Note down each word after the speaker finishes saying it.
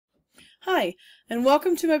Hi, and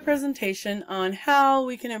welcome to my presentation on how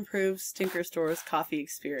we can improve Stinker Store's coffee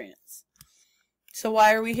experience. So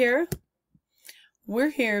why are we here?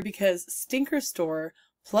 We're here because Stinker Store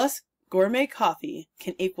plus gourmet coffee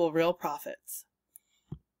can equal real profits.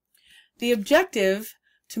 The objective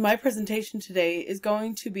to my presentation today is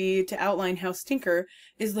going to be to outline how Stinker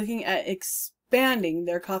is looking at expanding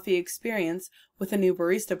their coffee experience with a new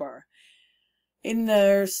barista bar in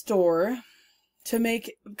their store, to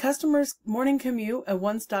make customers' morning commute a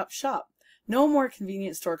one-stop shop. No more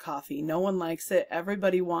convenience store coffee. No one likes it.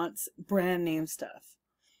 Everybody wants brand name stuff.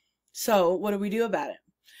 So what do we do about it?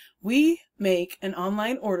 We make an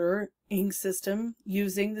online ordering system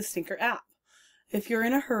using the Stinker app. If you're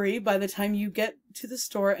in a hurry, by the time you get to the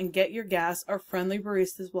store and get your gas, our friendly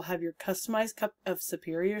baristas will have your customized cup of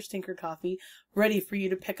superior Stinker coffee ready for you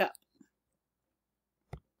to pick up.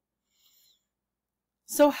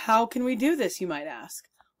 So how can we do this, you might ask?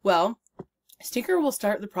 Well, Stinker will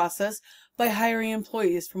start the process by hiring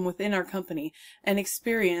employees from within our company and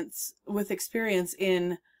experience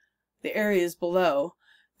in the areas below.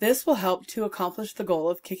 This will help to accomplish the goal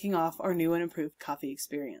of kicking off our new and improved coffee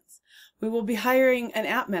experience. We will be hiring an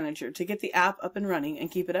app manager to get the app up and running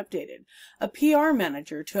and keep it updated, a PR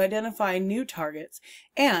manager to identify new targets,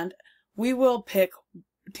 and we will pick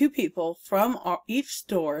 2 people from each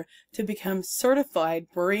store to become certified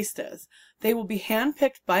baristas. They will be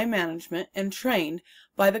handpicked by management and trained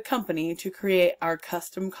by the company to create our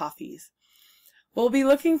custom coffees. We'll be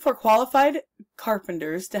looking for qualified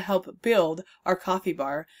carpenters to help build our coffee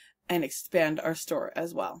bar and expand our store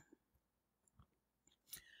as well.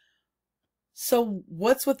 So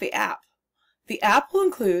what's with the app? The app will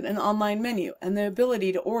include an online menu and the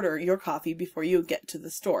ability to order your coffee before you get to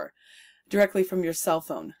the store directly from your cell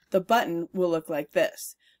phone. The button will look like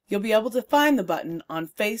this. You'll be able to find the button on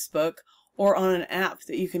Facebook or on an app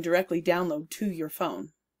that you can directly download to your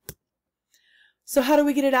phone. So how do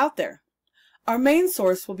we get it out there? Our main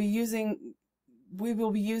source we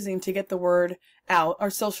will be using to get the word out our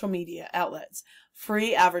social media outlets.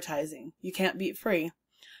 Free advertising. You can't beat free.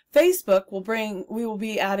 Facebook we will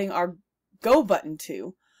be adding our Go button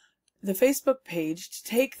to the Facebook page to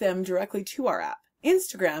take them directly to our app.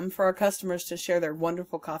 Instagram for our customers to share their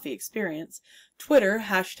wonderful coffee experience, Twitter,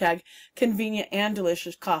 #convenient and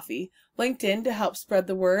delicious coffee, LinkedIn to help spread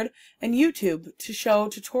the word, and YouTube to show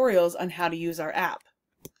tutorials on how to use our app.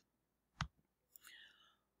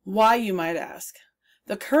 Why, you might ask?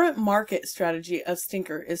 The current market strategy of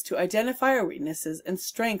Stinker is to identify our weaknesses and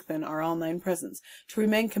strengthen our online presence to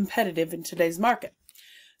remain competitive in today's market.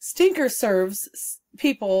 Stinker serves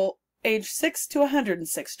people age 6 to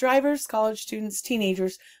 106, drivers, college students,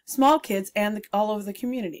 teenagers, small kids, and all over the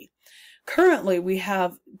community. Currently, we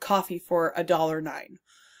have coffee for $1.09.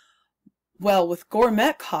 Well, with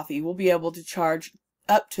gourmet coffee, we'll be able to charge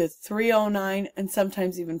up to $3.09 and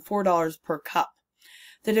sometimes even $4 per cup.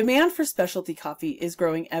 The demand for specialty coffee is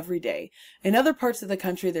growing every day. In other parts of the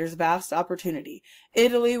country, there's vast opportunity.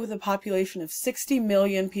 Italy, with a population of 60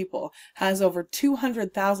 million people, has over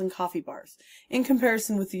 200,000 coffee bars, in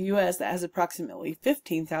comparison with the U.S. that has approximately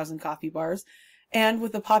 15,000 coffee bars, and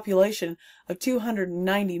with a population of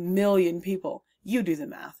 290 million people. You do the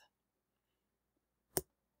math.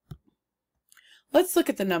 Let's look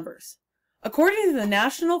at the numbers. According to the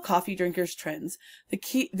National Coffee Drinkers Trends,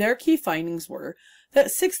 their key findings were that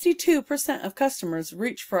 62% of customers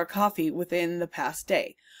reach for a coffee within the past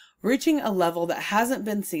day, reaching a level that hasn't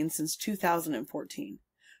been seen since 2014.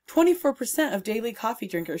 24% of daily coffee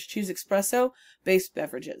drinkers choose espresso-based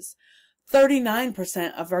beverages.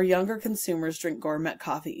 39% of our younger consumers drink gourmet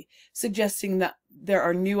coffee, suggesting that there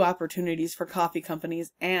are new opportunities for coffee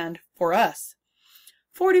companies and for us.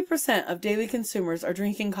 40% of daily consumers are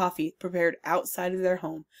drinking coffee prepared outside of their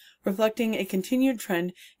home, reflecting a continued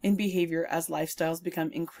trend in behavior as lifestyles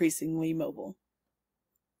become increasingly mobile.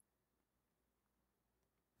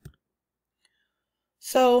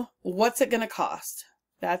 So, what's it going to cost?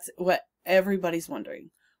 That's what everybody's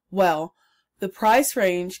wondering. Well, the price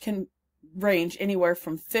range can range anywhere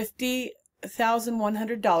from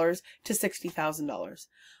 $50,100 to $60,000.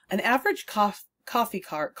 An average coffee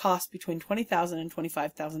cart costs between $20,000 and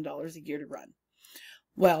 $25,000 a year to run.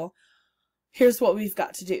 Well, here's what we've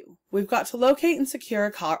got to do. We've got to locate and secure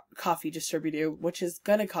a coffee distributor, which is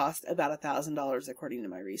going to cost about $1,000 according to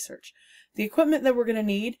my research. The equipment that we're going to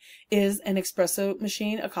need is an espresso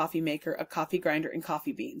machine, a coffee maker, a coffee grinder, and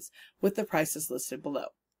coffee beans, with the prices listed below.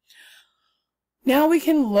 Now we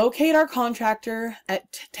can locate our contractor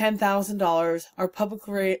at $10,000. Our public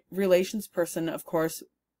relations person, of course,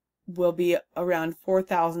 will be around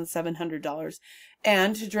 $4,700.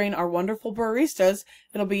 And to train our wonderful baristas,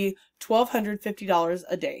 it'll be $1,250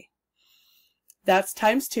 a day. That's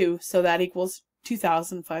times 2, so that equals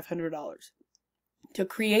 $2,500. To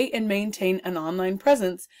create and maintain an online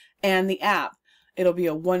presence and the app, it'll be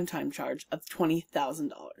a one-time charge of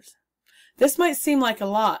 $20,000. This might seem like a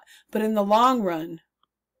lot, but in the long run,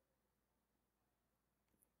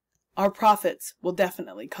 our profits will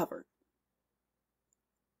definitely cover.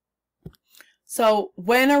 So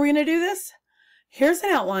when are we going to do this? Here's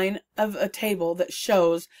an outline of a table that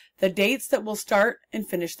shows the dates that we'll start and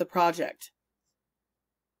finish the project.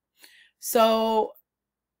 So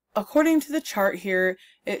according to the chart here,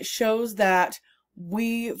 it shows that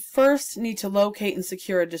we first need to locate and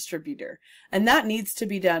secure a distributor, and that needs to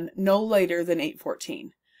be done no later than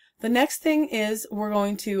 8/14. The next thing is we're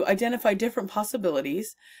going to identify different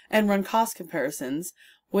possibilities and run cost comparisons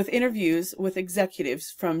with interviews with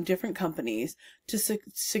executives from different companies to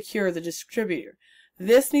secure the distributor.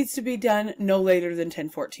 This needs to be done no later than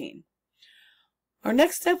 10/14. Our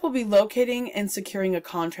next step will be locating and securing a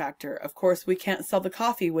contractor. Of course, we can't sell the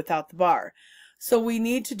coffee without the bar, so we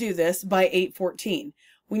need to do this by 8/14.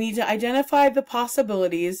 We need to identify the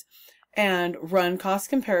possibilities and run cost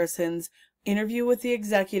comparisons, interview with the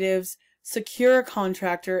executives, secure a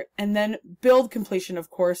contractor, and then build completion, of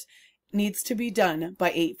course, needs to be done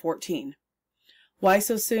by 8/14. Why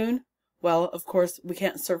so soon? Well, of course, we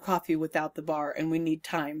can't serve coffee without the bar, and we need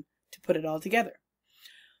time to put it all together.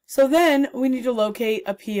 So then we need to locate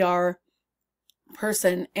a PR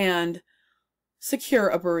person and secure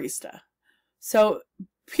a barista. So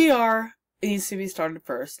PR needs to be started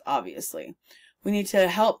first, obviously. We need to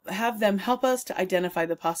have them help us to identify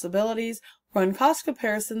the possibilities, run cost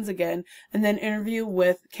comparisons again, and then interview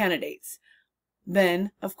with candidates.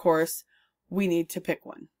 Then, of course, we need to pick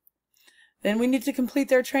one. Then we need to complete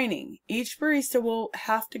their training. Each barista will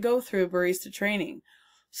have to go through barista training.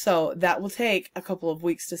 So that will take a couple of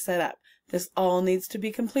weeks to set up. This all needs to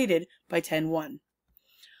be completed by 10/1.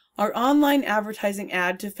 Our online advertising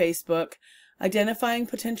ad to Facebook, identifying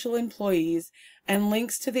potential employees, and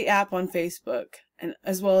links to the app on Facebook, and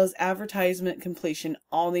as well as advertisement completion,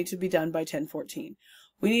 all need to be done by 10/14.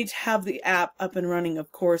 We need to have the app up and running,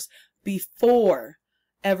 of course, before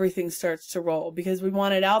everything starts to roll, because we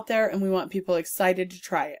want it out there and we want people excited to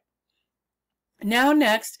try it. Now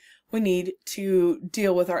next, we need to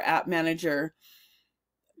deal with our app manager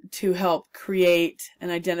to help create and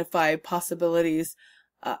identify possibilities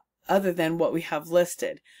other than what we have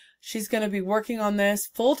listed. She's going to be working on this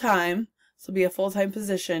full-time. This will be a full-time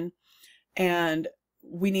position, and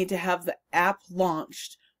we need to have the app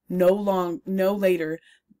launched no later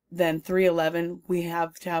than 3/11. We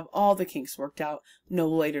have to have all the kinks worked out no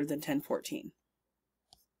later than 10/14.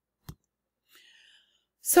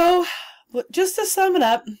 So just to sum it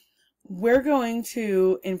up, we're going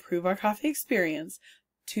to improve our coffee experience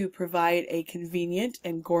to provide a convenient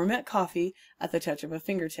and gourmet coffee at the touch of a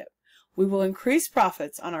fingertip. We will increase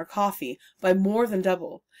profits on our coffee by more than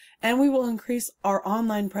double, and we will increase our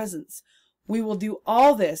online presence. We will do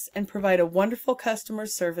all this and provide a wonderful customer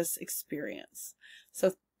service experience.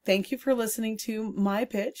 So thank you for listening to my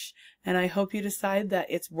pitch, and I hope you decide that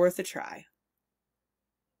it's worth a try.